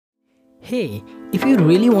Hey, if you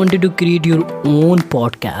really wanted to create your own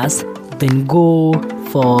podcast, then go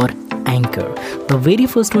for Anchor. The very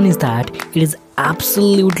first one is that it is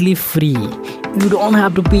absolutely free. You don't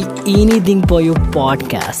have to pay anything for your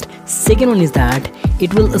podcast. Second one is that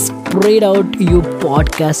it will spread out your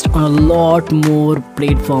podcast on a lot more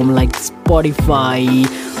platform like Spotify,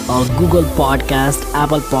 Google Podcast,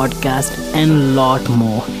 Apple Podcast, and lot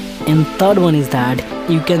more. And third one is that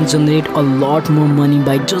you can generate a lot more money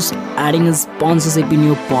by just adding a sponsorship in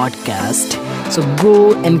your podcast. So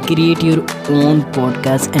go and create your own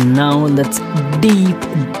podcast. And now let's deep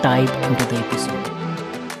dive into the episode.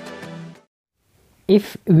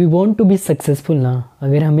 If we want to be successful ना,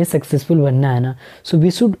 अगर हमें successful बनना है ना, so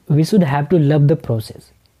we should have to love the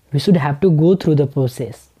process. We should have to go through the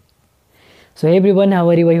process. So hey everyone, how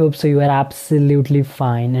are you? I hope so you are absolutely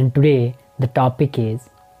fine. And today the topic is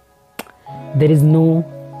there is no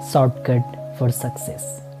shortcut for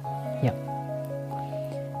success. Yeah.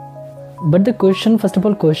 But the question, first of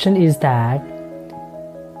all, question is that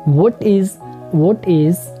what is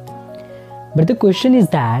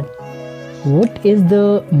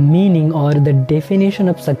the meaning or the definition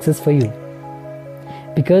of success for you?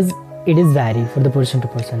 Because it is vary for the person to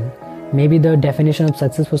person. Maybe the definition of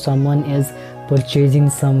success for someone is purchasing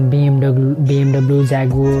some BMW,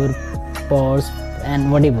 Jaguar, Porsche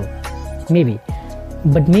and whatever. Maybe.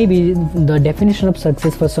 But maybe the definition of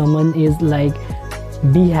success for someone is like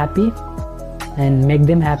be happy and make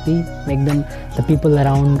them happy, the people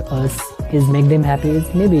around us is make them happy.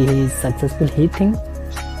 Is maybe he is successful, he think.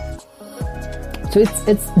 So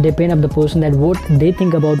it's depend of the person that what they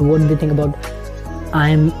think about I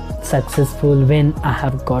am successful when I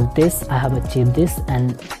have got this, I have achieved this,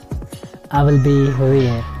 and I will be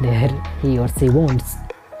where he or she wants.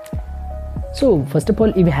 So first of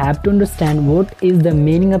all, you have to understand what is the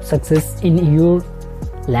meaning of success in your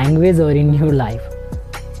language or in your life.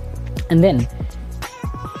 And then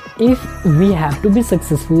if we have to be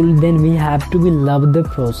successful, then we have to be love the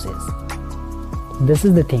process. This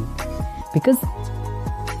is the thing, because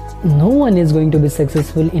no one is going to be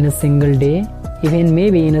successful in a single day, even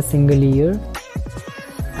maybe in a single year.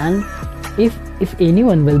 And if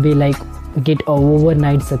anyone will be like get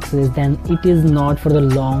overnight success, then it is not for the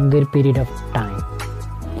longer period of time.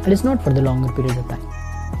 It is not for the longer period of time.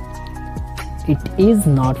 It is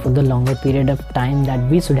not for the longer period of time that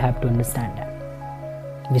we should have to understand that.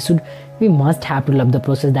 We must have to love the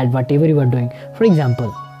process, that whatever you are doing. For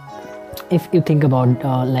example, if you think about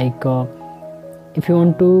if you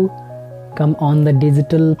want to come on the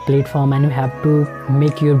digital platform and you have to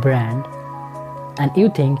make your brand, and you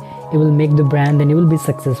think you will make the brand, then you will be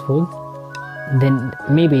successful. Then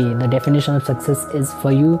maybe the definition of success is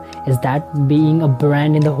for you is that being a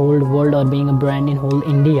brand in the whole world or being a brand in whole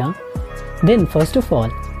India. Then first of all,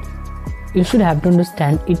 you should have to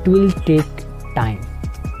understand it will take time.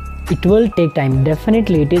 It will take time.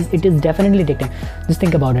 Definitely it is definitely take time. Just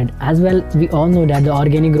think about it. As well, we all know that the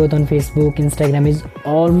organic growth on Facebook, Instagram is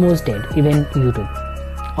almost dead. Even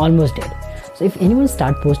YouTube, almost dead. So if anyone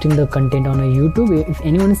start posting the content on a YouTube, if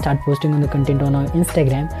anyone start posting on the content on a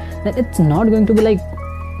Instagram, then it's not going to be like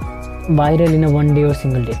viral in a one day or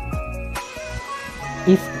single day.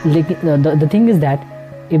 If like the thing is that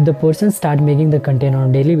if the person start making the content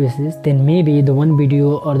on a daily basis, then maybe the one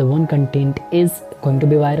video or the one content is going to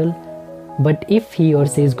be viral. But if he or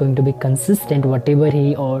she is going to be consistent, whatever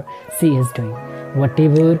he or she is doing,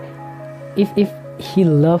 whatever, if he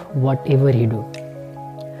love whatever he do.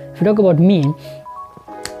 If you talk about me,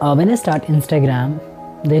 when I start Instagram,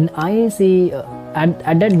 then I see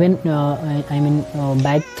at that when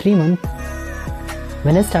back 3 months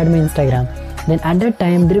when I start my Instagram, then at that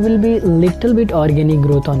time there will be little bit organic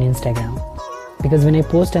growth on Instagram, because when I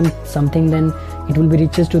post something, then it will be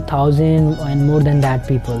reaches to 1,000 and more than that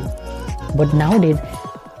people. But nowadays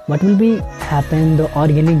what will be happen, the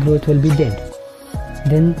organic growth will be dead.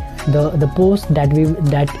 Then the post that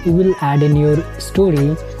you will add in your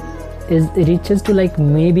story is reaches to like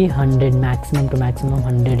maybe 100, maximum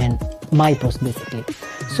 100, and my post basically.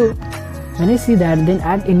 So when I see that, then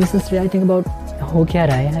at initial stage I think about हो क्या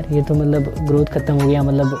रहा है यार, ये तो मतलब growth खत्म हो गया,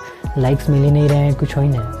 मतलब लाइक्स मिल ही नहीं रहे हैं, कुछ हो ही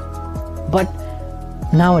नहीं. But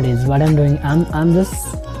nowadays what I'm doing, I'm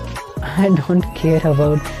just I don't care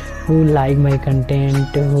about who like my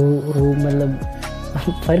content, who मतलब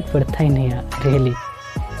फर्क पड़ता ही नहीं यार, really.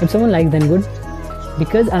 If someone likes, then good,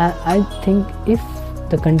 because I think if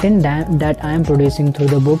the content that I am producing through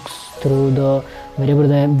the books, through the wherever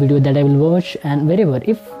the video that I will watch, and wherever,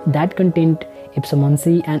 if that content, if someone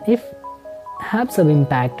see and if have some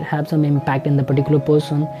impact in the particular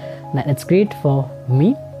person, then it's great for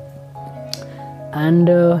me. And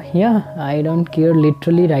yeah, I don't care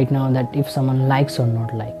literally right now that if someone likes or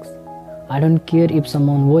not likes. I don't care if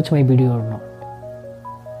someone watch my video or not,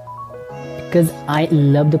 because I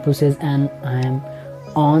love the process and I am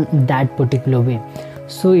on that particular way.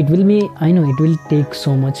 So it will be, I know it will take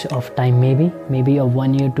so much of time, maybe a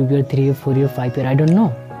 1 year, 2 year, 3 year, 4 year, 5 year, I don't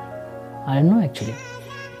know actually,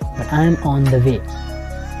 but I am on the way.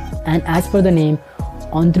 And as per the name,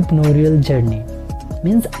 entrepreneurial journey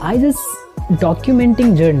means I just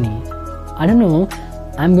documenting journey. I don't know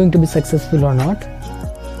I'm going to be successful or not,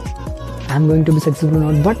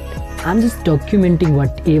 but I'm just documenting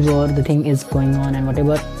whatever the thing is going on and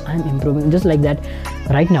whatever I'm improving, just like that.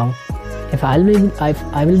 Right now, if I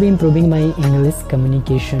will be improving my English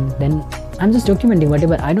communication, then I'm just documenting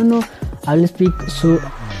whatever. I don't know, I will speak, so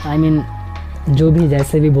I mean जो भी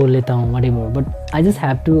जैसे भी बोल लेता हूँ whatever, but I just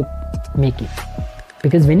have to make it,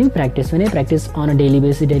 because when I practice on a daily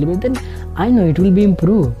basis, then I know it will be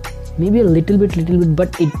improved, maybe a little bit,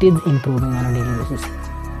 but it is improving on a daily basis.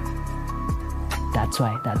 That's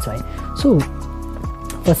why. So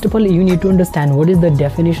first of all, you need to understand what is the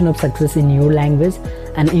definition of success in your language,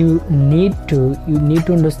 and you need to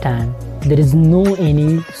understand there is no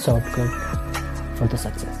any shortcut for the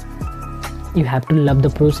success. You have to love the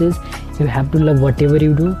process, you have to love whatever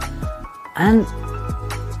you do, and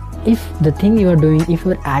if the thing you are doing, if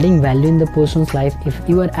you are adding value in the person's life, if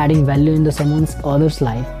you are adding value in the someone's other's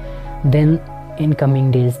life, then in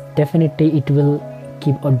coming days definitely it will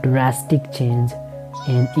keep a drastic change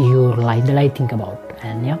in your life that I think about.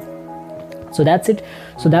 And yeah, so that's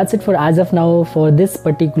it for as of now for this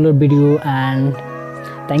particular video, and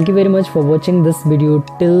thank you very much for watching this video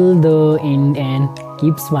till the end, and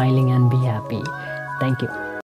keep smiling and be happy. Thank you.